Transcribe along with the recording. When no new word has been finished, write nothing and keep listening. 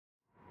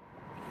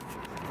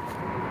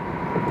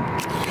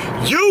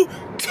What's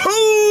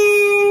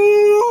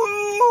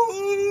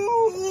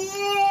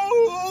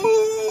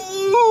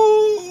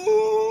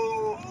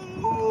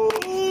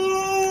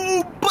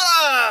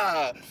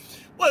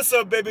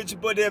up, baby? It's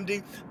your boy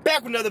MD,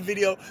 back with another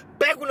video,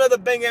 back with another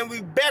bang, and we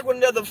back with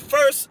another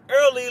first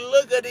early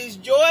look at these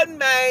Jordan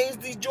mains,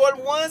 these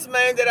Jordan 1s,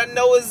 man, that I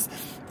know is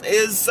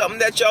something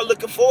that y'all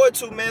looking forward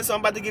to, man. So I'm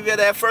about to give you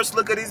that first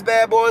look at these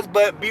bad boys,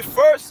 but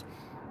before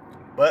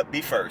I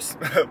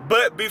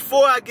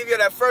give you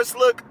that first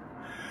look,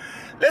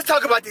 let's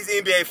talk about these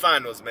NBA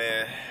Finals,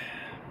 man.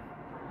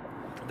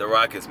 The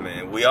Rockets,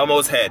 man. We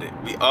almost had it.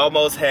 We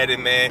almost had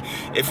it, man.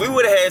 If we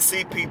would have had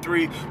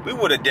CP3, we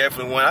would have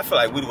definitely won. I feel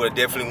like we would have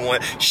definitely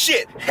won.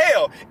 Shit,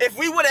 hell, if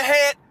we would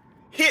have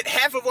hit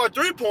half of our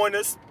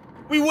three-pointers,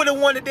 we would have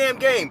won the damn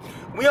game.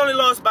 We only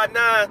lost by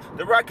 9.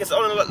 The Rockets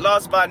only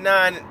lost by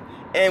 9.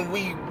 And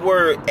we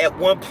were, at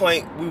one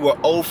point, we were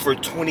 0 for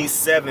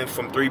 27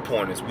 from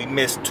three-pointers. We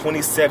missed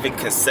 27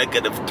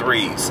 consecutive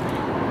threes.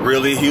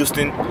 Really,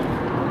 Houston?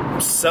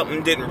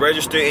 Something didn't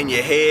register in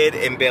your head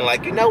and been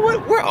like, you know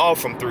what, we're all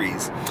from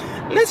threes.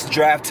 Let's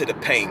drive to the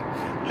paint.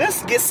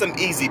 Let's get some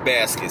easy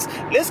baskets.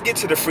 Let's get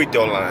to the free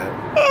throw line.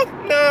 Oh,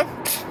 nah,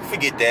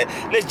 forget that.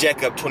 Let's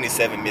jack up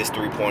 27 missed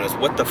three-pointers.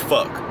 What the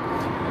fuck?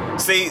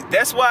 See,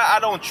 that's why I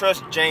don't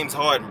trust James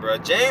Harden, bro.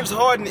 James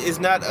Harden is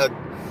not a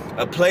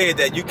player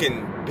that you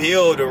can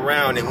build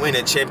around and win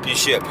a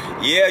championship.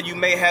 Yeah, you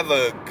may have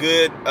a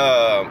good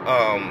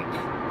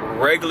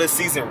regular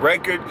season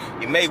record,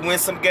 you may win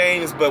some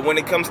games, but when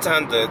it comes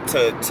time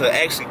to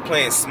actually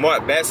playing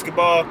smart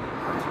basketball,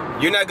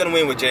 you're not gonna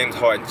win with James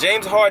Harden.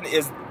 James Harden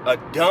is a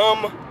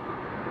dumb,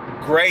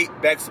 great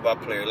basketball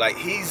player. Like,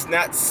 he's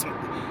not.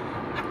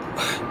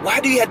 Why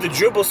do you have to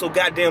dribble so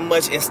goddamn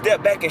much and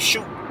step back and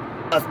shoot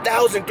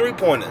 1,000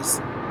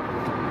 three-pointers?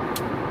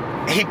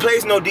 He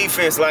plays no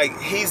defense. Like,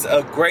 he's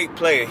a great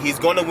player. He's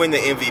gonna win the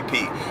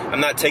MVP.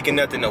 I'm not taking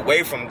nothing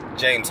away from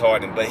James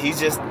Harden, but he's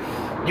just.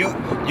 You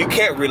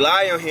can't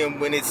rely on him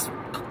when it's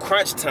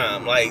crunch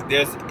time. Like,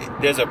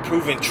 there's a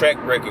proven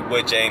track record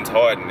with James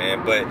Harden,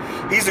 man. But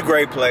he's a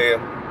great player.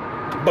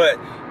 But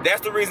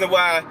that's the reason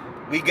why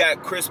we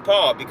got Chris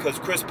Paul, because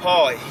Chris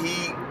Paul,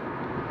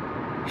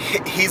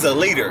 he's a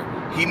leader.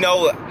 He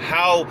knows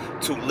how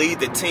to lead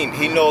the team.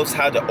 He knows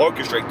how to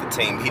orchestrate the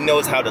team. He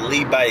knows how to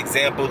lead by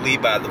example,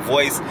 lead by the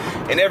voice,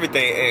 and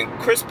everything. And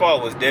Chris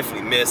Paul was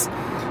definitely missed.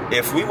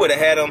 If we would have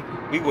had him,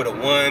 we would have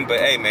won.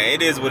 But hey, man,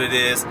 it is what it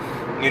is.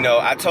 You know,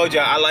 I told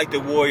y'all I like the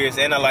Warriors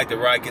and I like the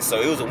Rockets,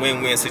 so it was a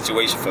win-win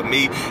situation for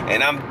me.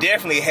 And I'm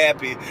definitely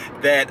happy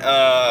that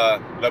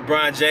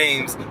LeBron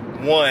James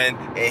won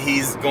and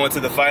he's going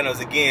to the finals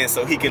again,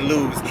 so he can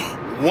lose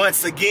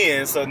once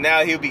again. So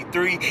now he'll be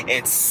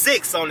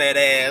 3-6 on that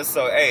ass.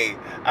 So hey,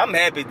 I'm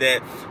happy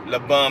that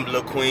LeBum,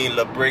 LaQueen,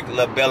 LeBrick,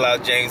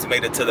 LaBella James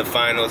made it to the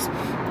finals.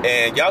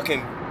 And y'all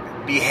can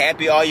be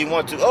happy all you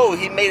want to. Oh,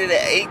 he made it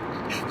at 8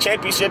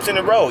 championships in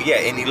a row. Yeah,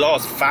 and he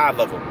lost 5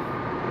 of them.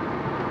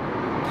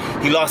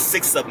 He lost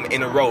 6 of them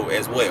in a row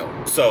as well.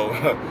 So,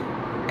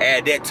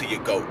 add that to your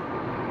GOAT.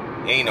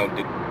 He ain't no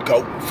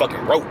GOAT,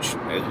 fucking roach.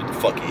 That's what the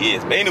fuck he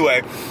is. But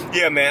anyway,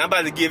 yeah, man, I'm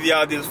about to give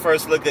y'all this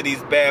first look at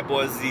these bad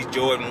boys, these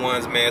Jordan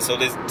 1s, man. So,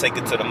 let's take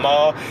it to the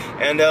mall.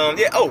 And,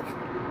 yeah, oh,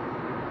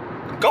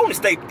 Golden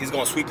State is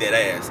going to sweep that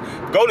ass.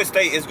 Golden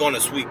State is going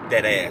to sweep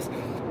that ass.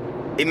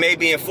 It may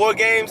be in 4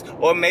 games,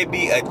 or it may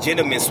be a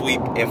gentleman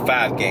sweep in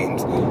 5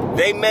 games.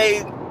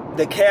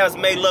 The Cavs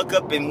may luck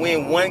up and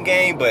win 1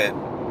 game, but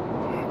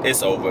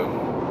it's over.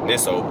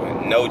 It's over.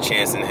 No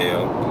chance in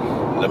hell.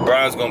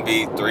 LeBron's gonna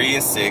be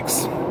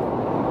 3-6.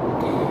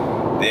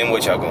 Then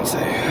what y'all gonna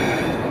say?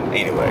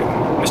 Anyway,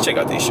 let's check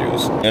out these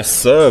shoes. Yes,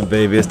 sir,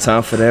 baby. It's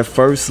time for that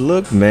first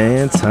look,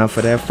 man. Time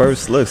for that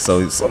first look.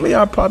 So some of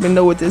y'all probably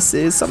know what this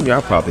is. Some of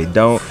y'all probably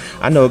don't.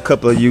 I know a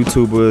couple of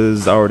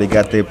YouTubers already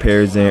got their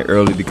pairs in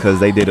early because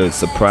they did a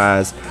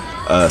surprise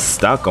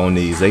stock on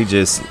these. They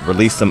just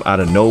released them out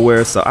of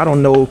nowhere, so I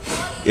don't know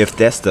if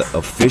that's the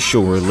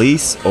official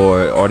release,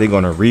 or are they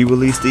going to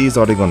re-release these?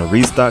 Are they going to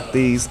restock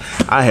these?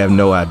 I have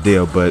no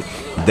idea, but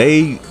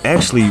they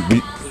actually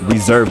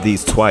reserved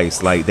these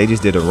twice. Like, they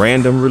just did a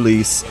random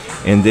release,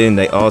 and then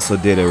they also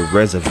did a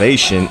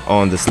reservation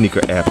on the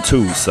sneaker app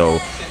too.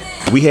 So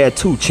we had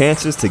 2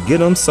 chances to get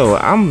them, so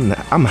I'm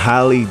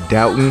highly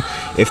doubting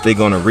if they're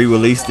gonna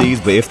re-release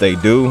these. But if they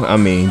do, I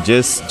mean,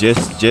 just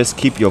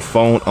keep your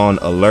phone on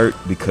alert,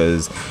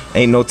 because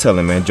ain't no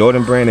telling, man.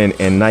 Jordan Brand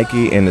and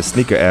Nike and the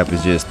sneaker app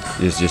is just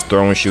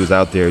throwing shoes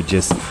out there,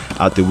 just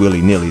out the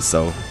willy-nilly.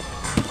 So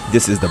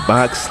this is the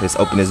box. Let's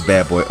open this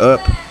bad boy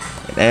up.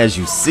 And as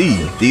you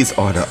see, these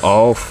are the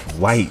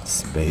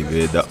off-whites,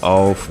 baby. The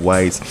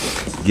off-whites.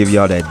 Give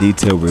y'all that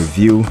detailed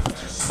review.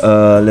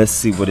 Let's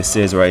see what it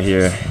says right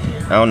here.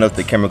 I don't know if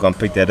the camera gonna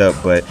pick that up,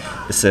 but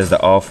it says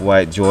the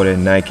off-white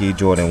Jordan, Nike,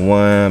 Jordan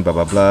 1, blah,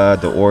 blah, blah,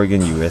 the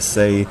Oregon,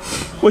 USA,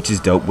 which is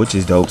dope,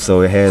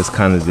 So it has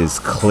kind of this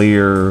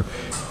clear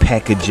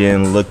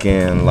packaging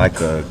looking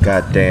like a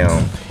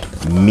goddamn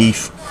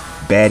meat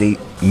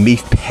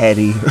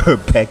patty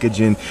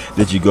packaging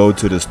that you go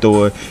to the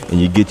store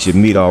and you get your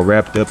meat all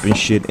wrapped up and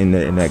shit in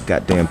that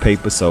goddamn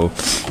paper. So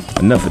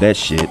enough of that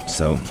shit.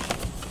 So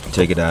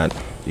check it out.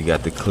 You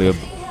got the clear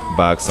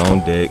box on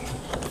deck.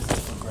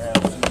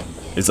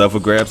 It's up for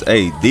grabs.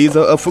 Hey, these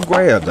are up for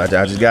grabs. I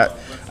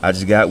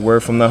just got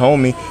word from the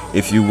homie.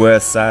 If you wear a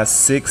size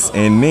 6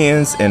 in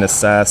men's and a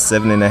size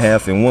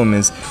 7.5 in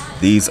women's,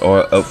 these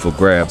are up for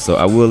grabs. So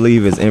I will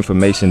leave his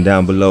information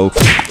down below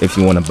if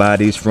you want to buy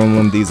these from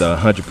him. These are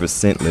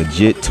 100%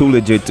 legit, too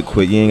legit to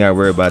quit. You ain't gotta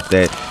worry about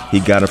that. He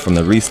got them from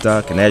the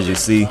restock, and as you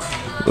see,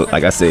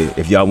 like I said,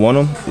 if y'all want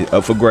them,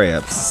 up for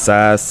grabs.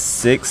 Size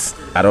 6.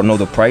 I don't know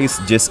the price.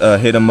 Just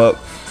hit him up.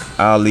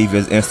 I'll leave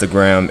his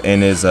Instagram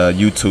and his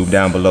YouTube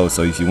down below.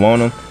 So if you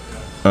want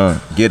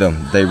them, get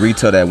them. They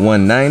retail at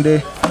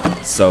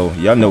 $190. So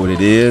y'all know what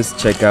it is.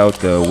 Check out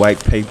the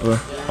white paper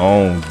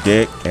on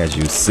deck. As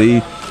you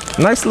see,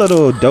 nice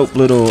little dope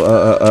little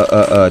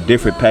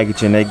different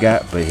packaging they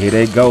got. But here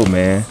they go,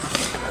 man.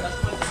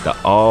 The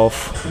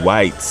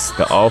off-whites,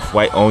 the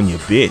off-white on your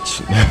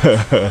bitch.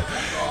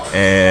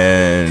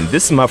 And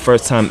this is my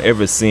first time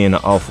ever seeing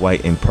the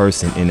off-white in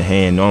person in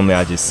hand. Normally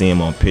I just see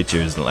them on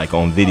pictures, like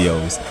on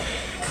videos,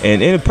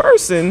 and in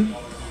person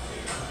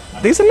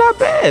these are not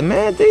bad,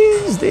 man.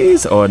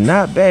 These are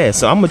not bad.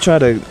 So I'm gonna try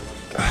to,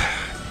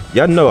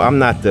 y'all know I'm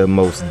not the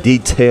most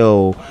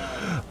detailed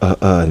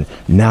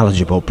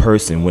knowledgeable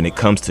person when it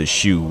comes to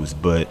shoes,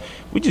 but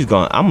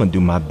I'm gonna do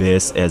my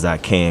best as I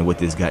can with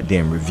this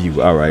goddamn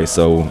review. All right,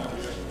 so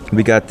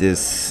we got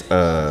this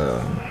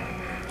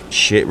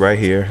shit right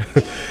here.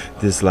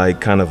 This like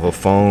kind of a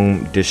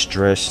foam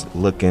distressed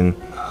looking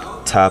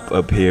top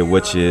up here,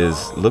 which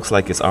looks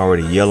like it's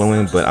already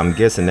yellowing, but I'm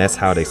guessing that's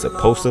how they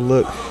supposed to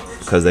look,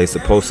 because they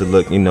supposed to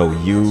look, you know,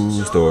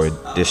 used or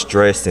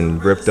distressed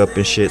and ripped up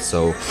and shit.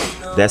 So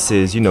that's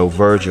his, you know,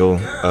 Virgil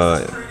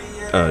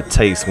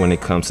taste when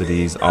it comes to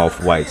these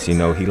off-whites. You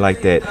know, he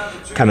like that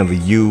kind of a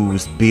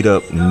used, beat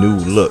up, new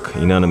look,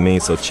 you know what I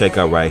mean? So check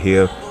out right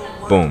here,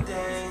 boom,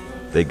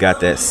 they got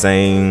that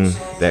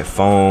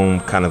foam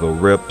kind of a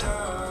ripped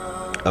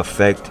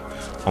effect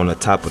on the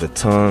top of the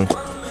tongue.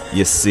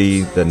 You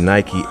see the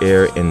Nike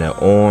Air in the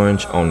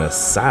orange on the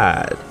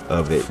side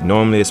of it.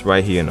 Normally it's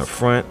right here in the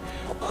front,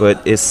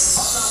 but it's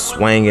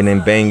swinging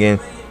and banging,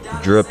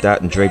 dripped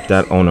out and draped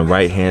out on the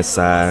right hand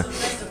side.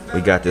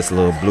 We got this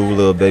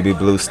little baby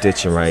blue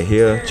stitching right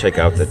here. Check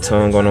out the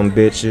tongue on them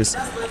bitches.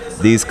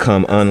 These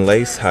come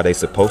unlaced how they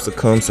supposed to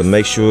come, so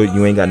make sure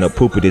you ain't got no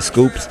poopity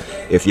scoops.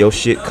 If your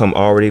shit come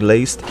already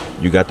laced,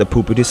 you got the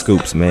poopity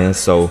scoops, man.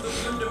 So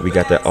we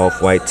got that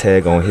off-white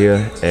tag on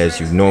here as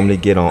you normally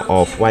get on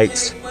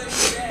off-whites,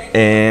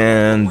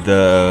 and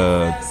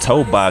the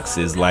toe box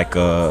is like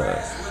a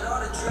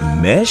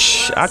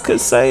mesh, I could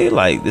say.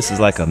 Like, this is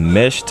like a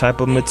mesh type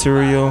of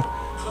material.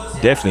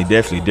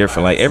 Definitely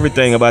different. Like,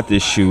 everything about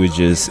this shoe is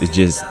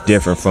just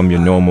different from your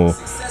normal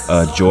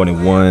Jordan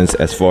 1s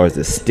as far as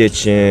the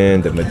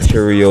stitching, the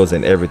materials,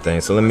 and everything.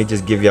 So let me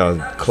just give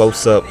y'all a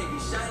close-up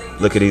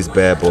look at these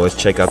bad boys.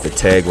 Check out the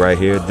tag right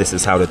here. This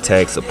is how the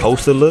tag's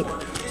supposed to look.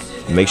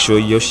 Make sure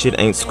your shit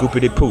ain't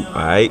scoopity poop,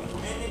 all right?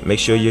 Make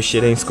sure your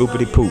shit ain't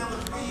scoopity poop.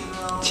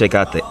 Check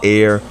out the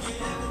Air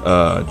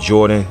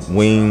Jordan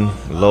wing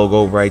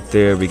logo right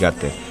there. We got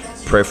the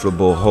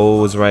preferable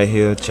holes right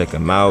here. Check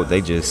them out. They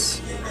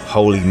just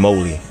holy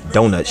moly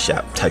donut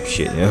shop type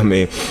shit, you know what I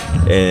mean?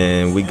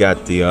 And we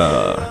got the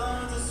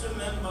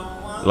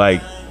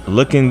like,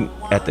 looking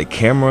at the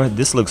camera,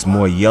 this looks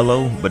more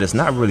yellow, but it's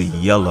not really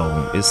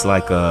yellow. It's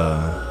like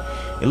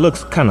it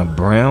looks kind of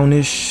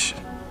brownish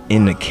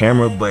in the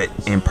camera, but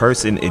in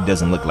person it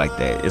doesn't look like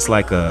that. It's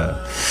like I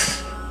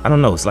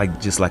don't know, it's like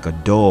just like a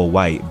dull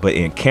white, but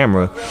in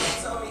camera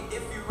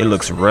it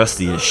looks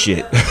rusty as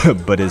shit.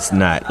 But it's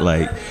not.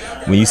 Like,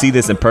 when you see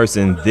this in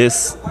person,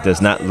 this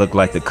does not look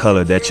like the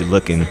color that you're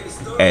looking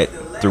at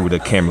through the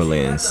camera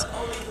lens.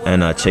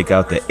 And check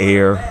out the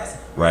Air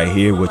right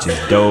here, which is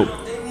dope.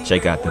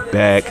 Check out the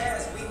back.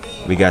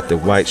 We got the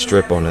white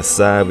strip on the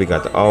side. We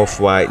got the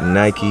off-white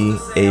Nike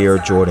Air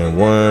Jordan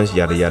 1s,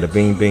 yada yada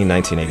bing bing,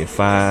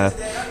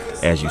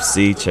 1985. As you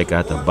see, check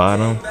out the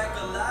bottom.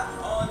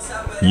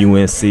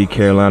 UNC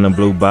Carolina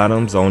blue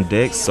bottoms on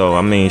deck. So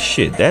I mean,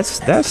 shit, that's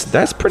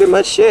pretty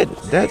much it.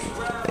 That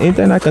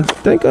anything I can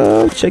think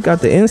of. Check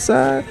out the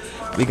inside.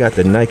 We got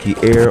the Nike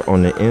Air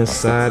on the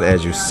inside,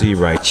 as you see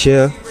right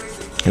here.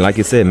 And like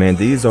I said, man,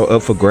 these are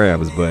up for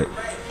grabs, but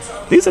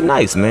these are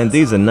nice, man.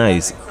 These are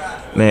nice,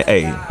 man.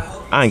 Hey,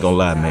 I ain't gonna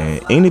lie,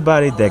 man.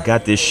 Anybody that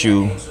got this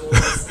shoe,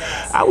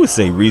 I would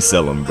say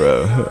resell them,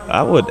 bro.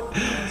 I would,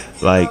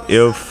 like,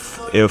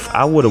 if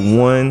I would have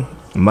won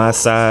my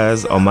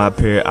size on my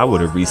pair, I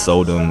would have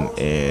resold them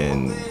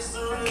and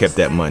kept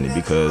that money,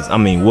 because I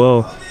mean,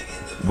 well,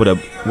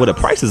 what the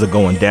prices are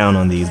going down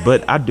on these,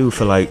 but I do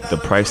feel like the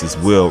prices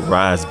will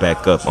rise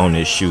back up on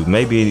this shoe.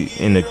 Maybe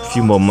in a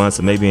few more months,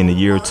 or maybe in a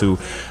year or two,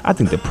 I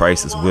think the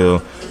prices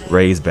will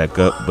raise back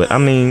up. But I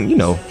mean, you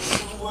know,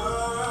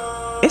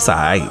 it's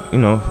alright, you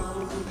know,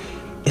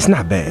 it's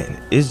not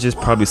bad. It's just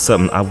probably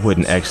something I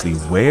wouldn't actually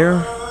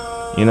wear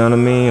You know what I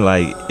mean?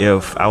 Like,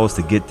 if I was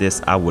to get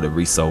this, I would have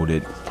resold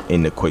it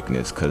in the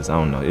quickness, because I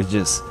don't know,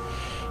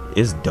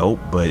 it's dope,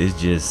 but it's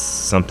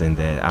just something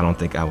that I don't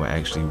think I would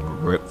actually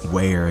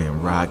wear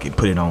and rock and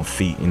put it on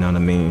feet. You know what I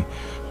mean?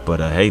 But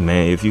hey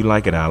man, if you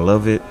like it, I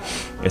love it.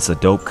 It's a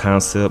dope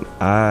concept.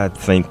 I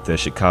think the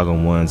Chicago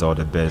ones are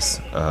the best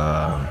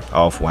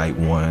off-white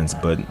ones,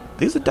 but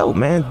these are dope,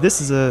 man. This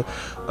is a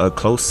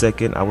close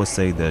second. I would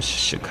say the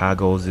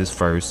Chicago's is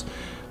first.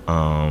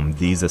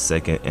 These are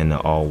second, and the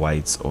all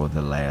whites or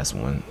the last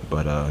one.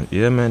 But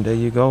yeah man, there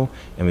you go.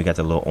 And we got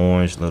the little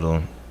orange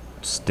little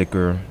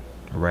sticker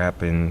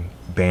wrap and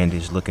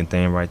bandage looking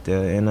thing right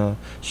there, and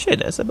shit,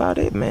 that's about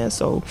it, man.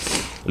 So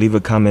leave a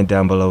comment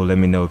down below, let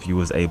me know if you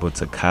was able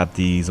to cop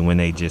these when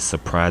they just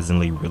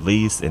surprisingly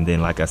released. And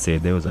then like I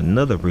said, there was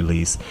another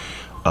release,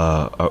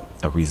 a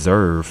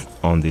reserve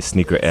on the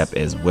sneaker app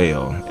as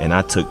well, and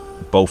I took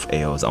both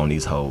L's on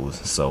these hoes.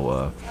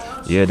 So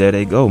yeah, there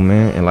they go,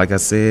 man. And like I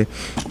said,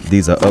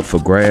 these are up for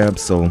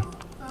grabs, so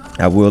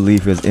I will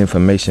leave his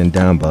information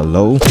down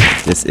below.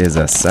 This is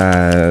a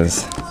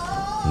size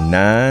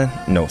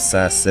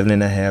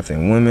 7.5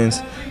 in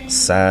women's,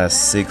 size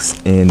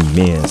 6 in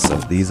men. So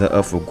these are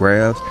up for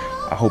grabs.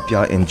 I hope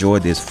y'all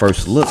enjoyed this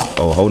first look.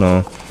 Oh, hold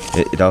on,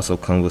 it also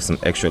comes with some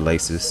extra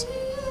laces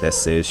that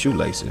says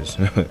shoelaces.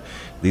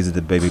 These are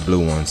the baby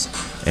blue ones,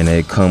 and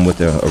they come with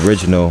the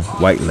original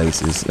white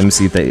laces. Let me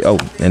see if they, oh,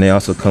 and they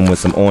also come with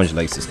some orange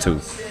laces too.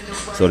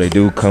 So they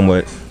do come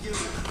with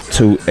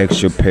 2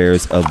 extra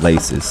pairs of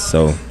laces.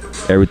 So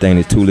everything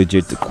is too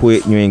legit to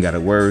quit. You ain't gotta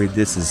worry.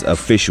 This is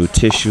official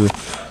tissue.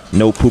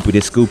 No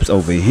poopity scoops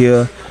over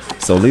here.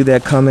 So leave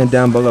that comment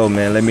down below,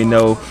 man. Let me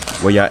know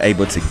where y'all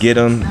able to get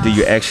them. Do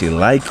you actually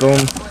like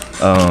them?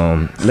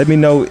 Let me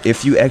know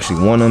if you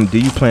actually want them. Do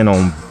you plan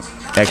on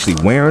actually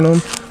wearing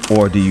them,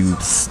 or do you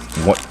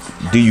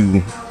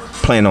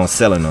plan on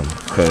selling them?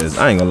 Because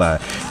I ain't gonna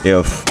lie,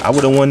 if I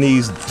would have won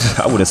these,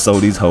 I would have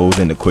sold these hoes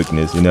in the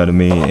quickness, you know what I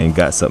mean, and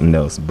got something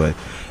else. But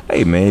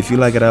hey man, if you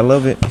like it, I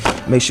love it.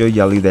 Make sure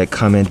y'all leave that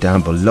comment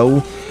down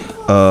below,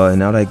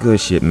 and all that good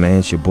shit, man.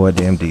 It's your boy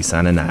DMD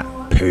signing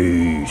out.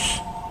 Peace.